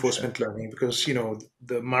augmented Sure. reinforcement learning because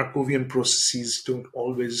the Markovian processes don't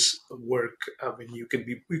always work. I mean, you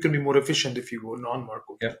can be more efficient if you go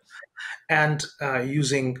non-Markovian, Yep. and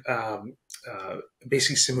using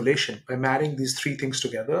basic simulation. By marrying these three things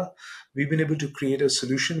together, we've been able to create a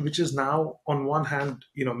solution which is now, on one hand,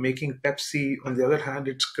 making Pepsi. On the other hand,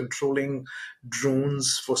 it's controlling drones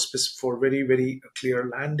for very very clear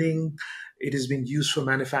landing. It has been used for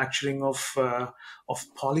manufacturing of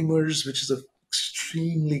polymers, which is a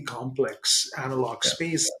extremely complex analog Yep.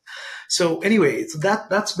 space. So anyway,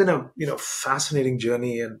 that's been a fascinating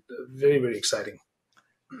journey and very very exciting.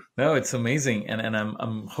 No, it's amazing, and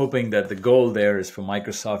I'm hoping that the goal there is for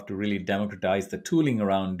Microsoft to really democratize the tooling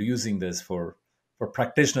around using this for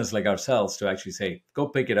practitioners like ourselves to actually say, go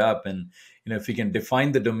pick it up, and if you can define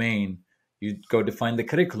the domain, you go define the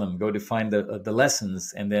curriculum, go define the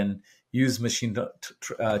lessons, and then use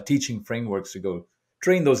teaching frameworks to go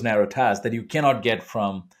train those narrow tasks that you cannot get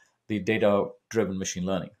from the data driven machine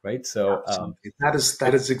learning, right? So Absolutely.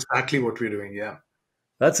 That is exactly what we're doing. Yeah.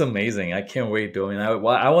 that's amazing. I can't wait to. I mean,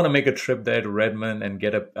 I want to make a trip there to Redmond and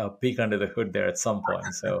get a peek under the hood there at some point.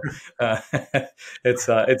 So uh, it's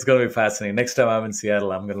going to be fascinating. Next time I'm in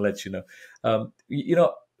Seattle, I'm going to let you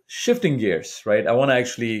know. Shifting gears, right? I want to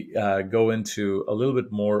actually go into a little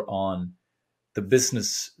bit more on the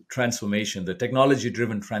business transformation, the technology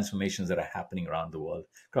driven transformations that are happening around the world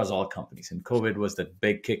across all companies. And COVID was that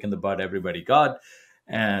big kick in the butt everybody got.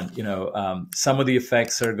 And some of the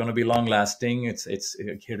effects are going to be long lasting. It's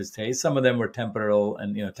here to stay. Some of them were temporal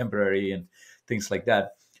and temporary and things like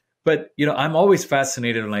that. But I'm always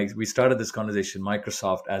fascinated. Like we started this conversation,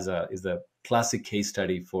 Microsoft is the classic case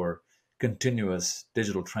study for continuous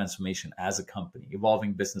digital transformation as a company,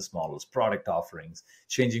 evolving business models, product offerings,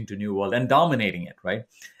 changing to new world, and dominating it, right?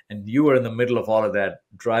 And you were in the middle of all of that,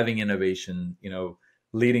 driving innovation,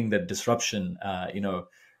 leading the disruption, uh,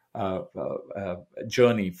 uh,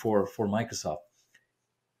 journey for Microsoft.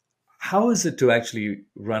 How is it to actually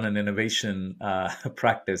run an innovation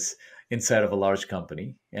practice inside of a large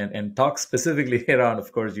company? And talk specifically around,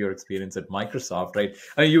 of course, your experience at Microsoft, right?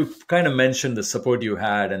 I mean, you kind of mentioned the support you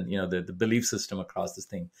had and the belief system across this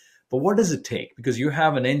thing. But what does it take? Because you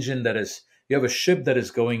have an engine you have a ship that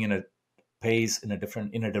is going in a pace in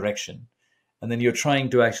a direction, and then you're trying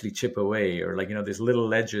to actually chip away or these little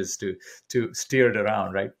ledges to steer it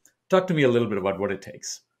around, right? Talk to me a little bit about what it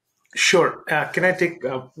takes. Sure. Can I take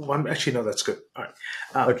one? Actually, no, that's good. All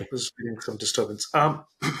right. Okay. Was getting some disturbance.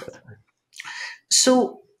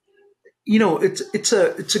 So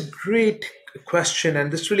it's a great question,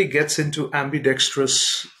 and this really gets into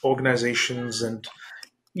ambidextrous organizations. And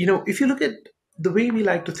if you look at the way we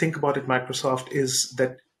like to think about it, Microsoft is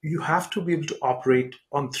that you have to be able to operate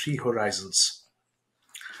on three horizons.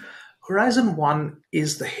 Horizon one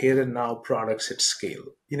is the here and now products at scale.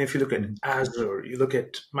 If you look at Mhm. Azure, you look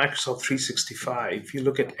at Microsoft 365, you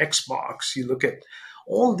look at Xbox, you look at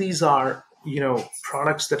all these are,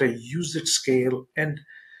 products that are used at scale, and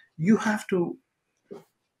you have to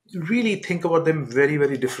really think about them very,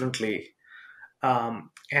 very differently.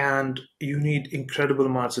 And you need incredible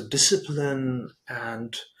amounts of discipline,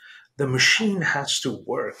 and the machine has to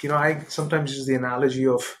work. I sometimes use the analogy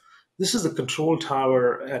of this is the control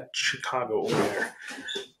tower at Chicago there.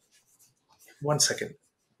 One second.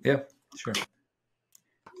 Yeah, sure.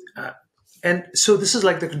 And so this is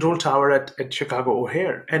like the control tower at Chicago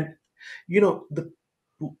O'Hare. And the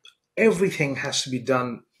everything has to be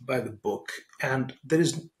done by the book, and there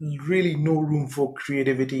is really no room for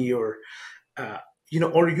creativity or uh,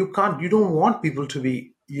 or you don't want people to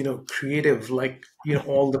be creative like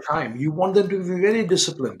all the time. You want them to be very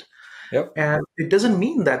disciplined. Yep. And it doesn't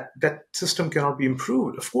mean that that system cannot be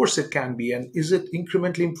improved. Of course, it can be. And is it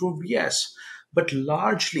incrementally improved? Yes. But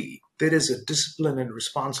largely, there is a discipline and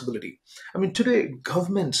responsibility. I mean, today,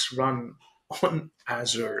 governments run on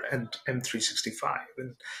Azure and M365,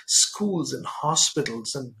 and schools and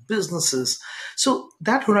hospitals and businesses. So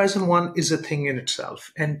that Horizon One is a thing in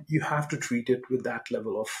itself, and you have to treat it with that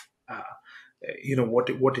level of,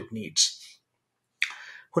 what it needs.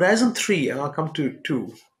 Horizon 3, and I'll come to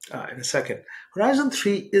 2 in a second. Horizon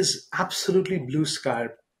 3 is absolutely blue sky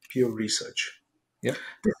pure research. Yep.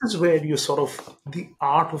 This is where you sort of the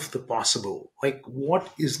art of the possible, like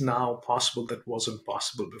what is now possible that wasn't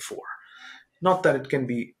possible before. Not that it can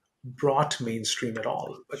be brought mainstream at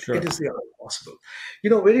all, but it Sure. is the art of possible.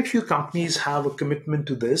 Very few companies have a commitment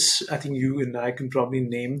to this. I think you and I can probably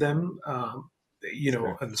name them,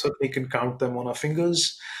 Sure. and certainly can count them on our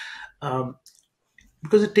fingers, um,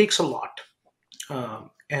 because it takes a lot.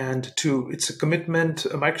 It's a commitment.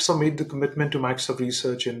 Microsoft made the commitment to Microsoft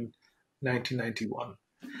Research in 1991,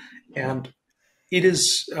 Yeah. and it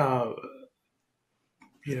is,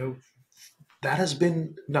 you know, that has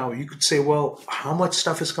been. Now you could say, well, how much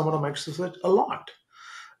stuff has come out of Microsoft Research? A lot.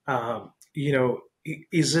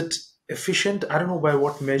 Is it efficient? I don't know by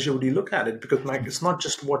what measure would you look at it, because it's not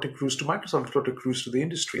just what accrues to Microsoft, it's what accrues to the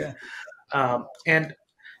industry. Yeah. And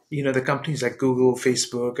the companies like Google,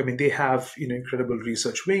 Facebook, I mean, they have incredible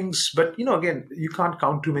research wings, but again, you can't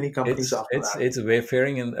count too many companies It's after it's that. it's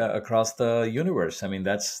wayfaring across the universe. I mean,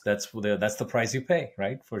 that's the price you pay,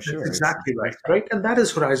 right? For That's sure. It's exactly great right, stuff. right? And that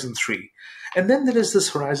is Horizon 3. And then there is this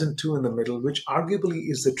Horizon 2 in the middle, which arguably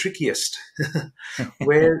is the trickiest,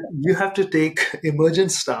 where you have to take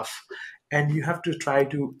emergent stuff and you have to try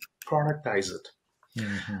to productize it.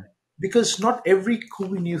 Hmm. Because not every cool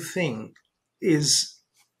new thing is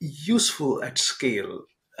useful at scale,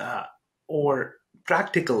 or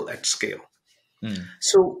practical at scale. Mm.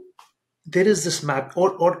 So there is this map,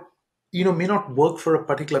 or may not work for a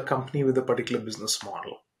particular company with a particular business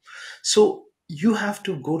model. So you have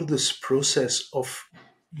to go to this process of,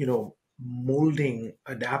 molding,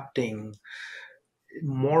 adapting,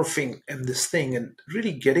 morphing, and this thing, and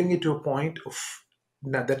really getting it to a point of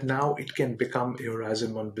that now it can become a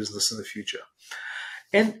Horizon 1 business in the future.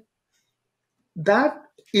 And that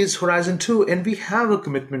is Horizon 2, and we have a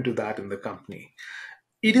commitment to that in the company.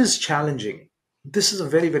 It is challenging. This is a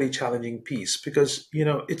very, very challenging piece, because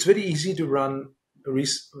it's very easy to run well, I'm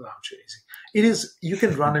sure easy. It is, you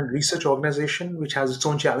can run a research organization which has its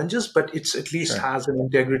own challenges, but it's at least Sure. has an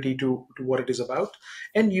integrity to what it is about.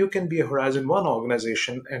 And you can be a Horizon 1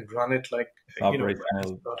 organization and run it like,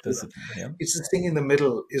 Operational discipline. Yeah. it's the thing in the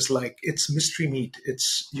middle is like, it's mystery meat.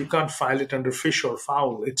 It's, you can't file it under fish or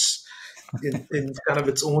fowl. It's in kind of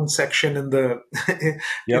its own section in the in the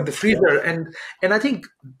Yep. Yep. freezer. And I think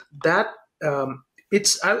that,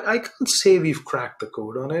 I can't say we've cracked the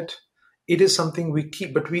code on it. It is something we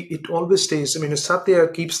keep, but it always stays. I mean, Satya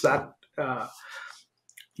keeps that, Good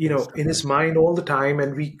stuff. in his mind all the time,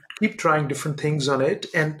 and we keep trying different things on it.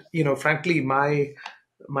 And frankly, my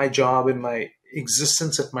job and my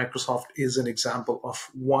existence at Microsoft is an example of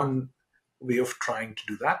one way of trying to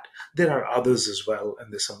do that. There are others as well,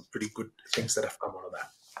 and there's some pretty good things that have come out of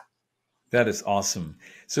that. That is awesome.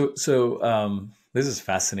 So this is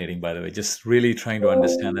fascinating, by the way. Just really trying to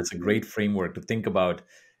understand. That's a great framework to think about.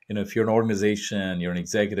 If you're an organization, you're an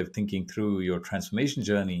executive thinking through your transformation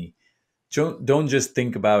journey. Don't just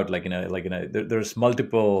think about there's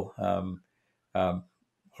multiple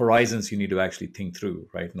horizons you need to actually think through,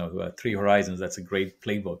 right? Three horizons. That's a great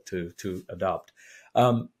playbook to adopt.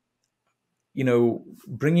 Um,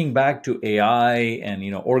 Bringing back to AI and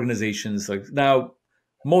organizations like now,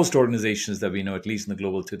 most organizations that we know, at least in the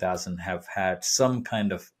global 2000, have had some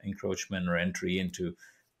kind of encroachment or entry into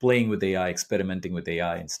playing with AI, experimenting with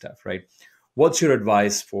AI and stuff, right? What's your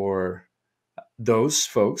advice for those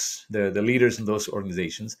folks, the leaders in those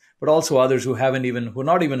organizations, but also others who are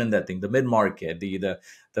not even in that thing, the mid market,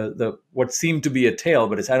 the what seemed to be a tail,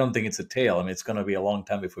 but I don't think it's a tail. I mean, it's going to be a long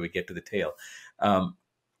time before we get to the tail. Um,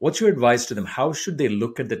 what's your advice to them? How should they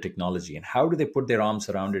look at the technology, and how do they put their arms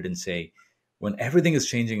around it and say, when everything is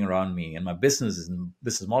changing around me and my business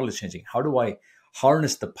model is changing, how do I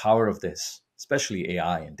harness the power of this, especially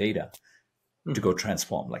AI and data, to go Mhm.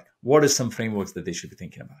 transform? Like, what are some frameworks that they should be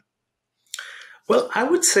thinking about? Well, I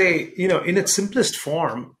would say, in its simplest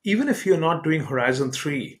form, even if you're not doing Horizon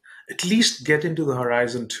 3, at least get into the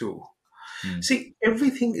Horizon 2. Hmm. See,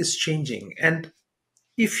 everything is changing. And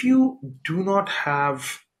if you do not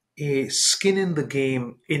have a skin in the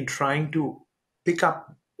game in trying to pick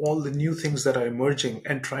up all the new things that are emerging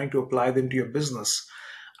and trying to apply them to your business,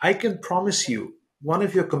 I can promise you one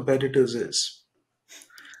of your competitors is.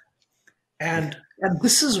 Yeah. And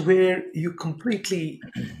this is where you completely,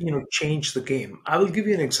 change the game. I will give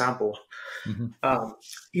you an example. Hmm. Um,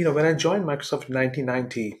 when I joined Microsoft in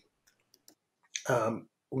 1990,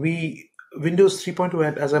 we Windows 3.2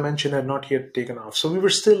 had, as I mentioned, had not yet taken off. So we were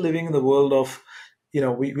still living in the world of,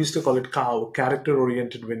 we used to call it COW,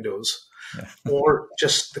 character-oriented Windows, Yeah. or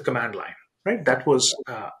just the command line, right? That was,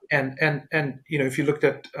 and if you looked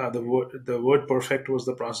at the Word Perfect was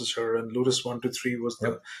the processor, and Lotus 1 to 3 was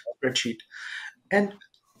the Yep. spreadsheet. And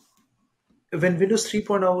when Windows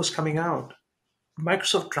 3.0 was coming out,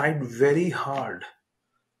 Microsoft tried very hard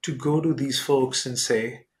to go to these folks and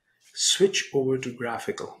say, switch over to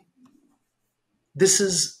graphical. This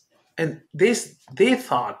is, and they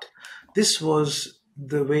thought this was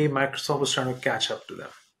the way Microsoft was trying to catch up to them.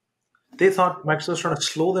 They thought Microsoft was trying to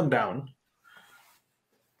slow them down.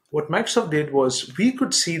 What Microsoft did was we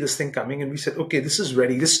could see this thing coming and we said, okay, this is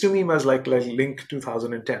ready. This to me was like Link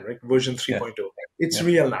 2010, right? Version Yeah. 3.0. It's Yeah.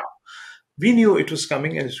 real now. We knew it was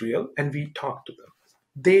coming and it's real, and we talked to them.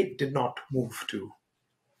 They did not move to.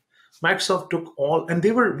 Microsoft took all, and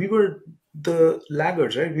we were the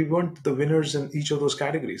laggards, right? We weren't the winners in each of those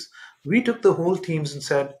categories. We took the whole teams and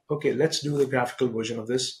said, okay, let's do the graphical version of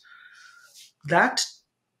this. That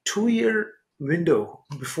 2 year window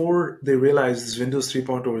before they realized this Windows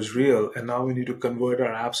 3.0 is real, and now we need to convert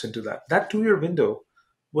our apps into that. That 2 year window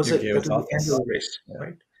You gave that us was the end office. of the race, Yeah.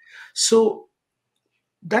 right? So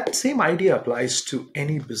that same idea applies to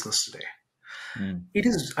any business today. Mm. It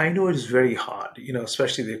is, I know it is very hard,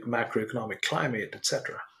 especially the macroeconomic climate,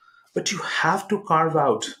 etc. But you have to carve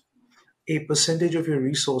out a percentage of your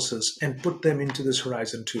resources and put them into this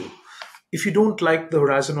Horizon 2. If you don't like the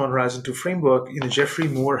Horizon 1, Horizon 2 framework, Jeffrey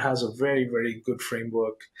Moore has a very, very good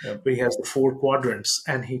framework Yep. where he has the 4 quadrants,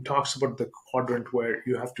 and he talks about the quadrant where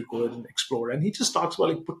you have to go and explore. And he just talks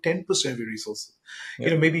about like put 10% of your resources.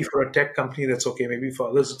 Yep. Maybe for a tech company that's okay, maybe for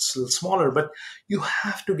others it's a little smaller, but you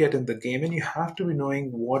have to get in the game and you have to be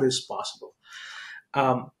knowing what is possible.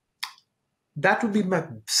 That would be my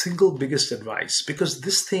single biggest advice, because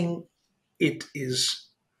this thing, it is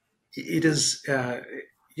it is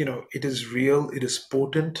it is real, it is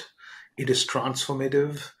potent, it is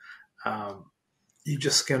transformative. You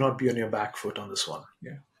just cannot be on your back foot on this one.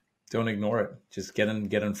 Yeah. Don't ignore it. Just get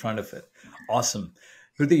in front of it. Awesome.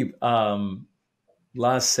 Gurdeep,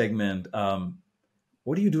 last segment.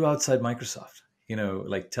 What do you do outside Microsoft?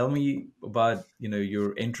 Like tell me about,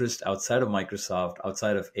 your interest outside of Microsoft,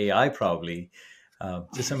 outside of AI, probably.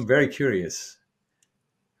 Just I'm very curious.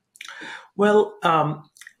 Well, a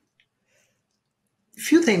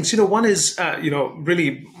few things. One is,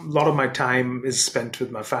 really a lot of my time is spent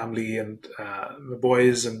with my family and my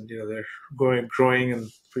boys, and they're growing, and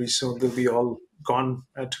pretty soon they'll be all gone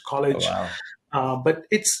to Oh, college. wow. But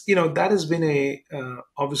it's that has been a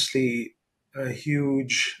obviously a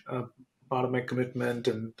huge part of my commitment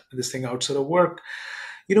and this thing outside of work.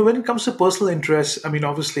 When it comes to personal interests, I mean,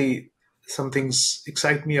 obviously some things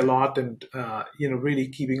excite me a lot, and really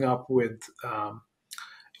keeping up with.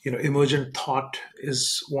 Emergent thought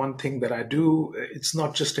is one thing that I do. It's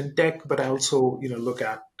not just in tech, but I also look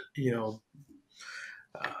at you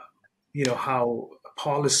know how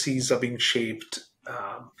policies are being shaped.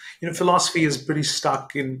 Philosophy is pretty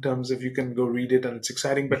stuck in terms of you can go read it and it's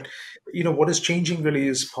exciting, but what is changing really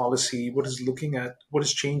is policy. What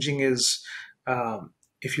is changing is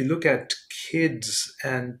if you look at kids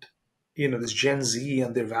and this Gen Z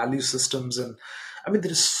and their value systems, and I mean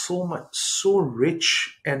there is so much, so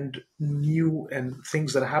rich and new and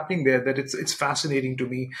things that are happening there that it's fascinating to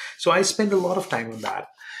me. So I spend a lot of time on that.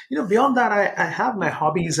 Beyond that, I have my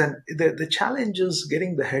hobbies, and the challenge is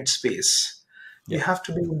getting the headspace. You Yeah. have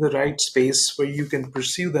to be in the right space where you can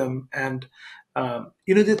pursue them, and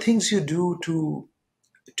the things you do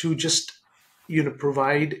to just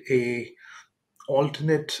provide a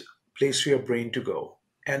alternate place for your brain to go,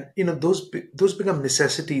 and those become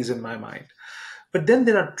necessities in my mind. But then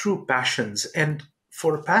there are true passions, and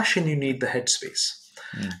for a passion you need the headspace,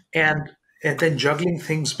 Mm. and then juggling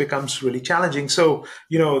things becomes really challenging. So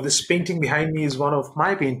this painting behind me is one of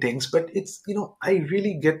my paintings, but it's I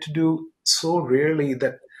really get to do so rarely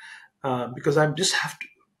that because I just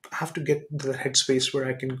have to get into the headspace where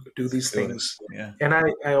I can do these Do it. things. Yeah. And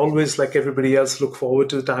I always, like everybody else, look forward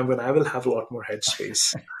to the time when I will have a lot more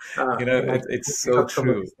headspace, when I can It's pick so up some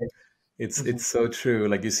of true. these things. It's so true.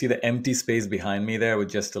 Like you see the empty space behind me there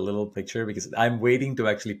with just a little picture, because I'm waiting to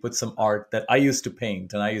actually put some art that I used to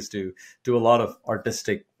paint, and I used to do a lot of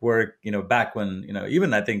artistic work, back when,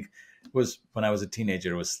 even I think it was when I was a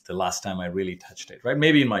teenager was the last time I really touched it, right?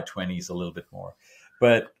 Maybe in my 20s a little bit more.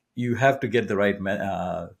 But you have to get the right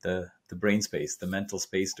the brain space, the mental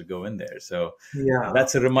space to go in there. So Yeah,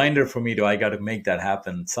 that's a reminder for me to I got to make that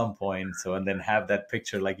happen at some point. So and then have that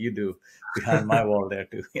picture like you do behind my wall there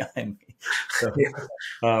too behind me. So, yeah,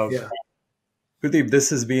 uh, yeah. Pradeep, this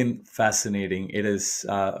has been fascinating. It is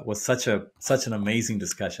was such an amazing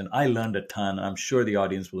discussion. I learned a ton. I'm sure the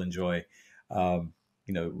audience will enjoy,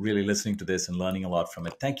 really listening to this and learning a lot from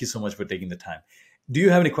it. Thank you so much for taking the time. Do you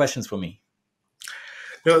have any questions for me?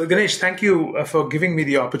 No, Ganesh, thank you for giving me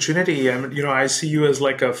the opportunity. I mean, I see you as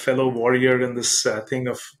like a fellow warrior in this thing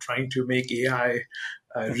of trying to make AI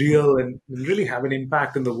real and really have an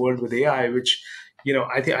impact in the world with AI, which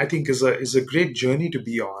I think is a great journey to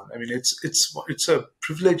be on. I mean, it's a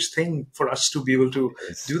privileged thing for us to be able to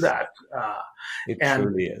It do is. that, It and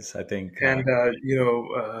truly is. I think. and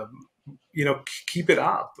keep it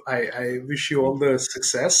up. I wish you all Thank you. the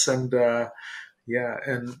success, and yeah,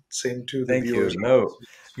 and same to the Thank you. viewers. No,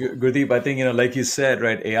 Gurdeep, I think, like you said,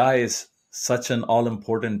 right, AI is such an all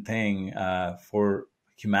important thing for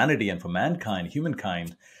humanity and for mankind,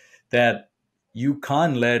 humankind, that you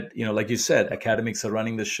can't let, like you said, academics are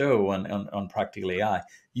running the show on practical AI.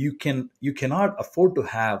 You cannot afford to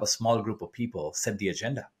have a small group of people set the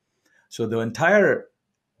agenda. So the entire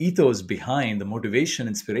ethos behind the motivation,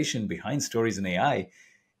 inspiration behind stories in AI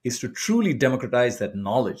is to truly democratize that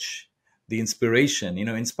knowledge, the inspiration,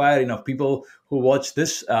 inspire people who watch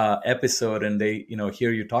this episode and they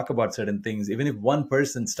hear you talk about certain things. Even if one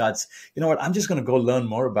person starts, what, I'm just going to go learn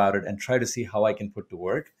more about it and try to see how I can put to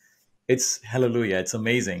work. It's hallelujah, it's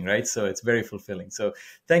amazing, right? So it's very fulfilling. So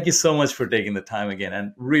thank you so much for taking the time again,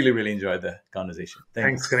 and really enjoyed the conversation. Thank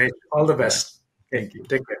you. Thanks, Ganesh. All the All right. best. Okay, Thank you.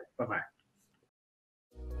 take care. Bye bye.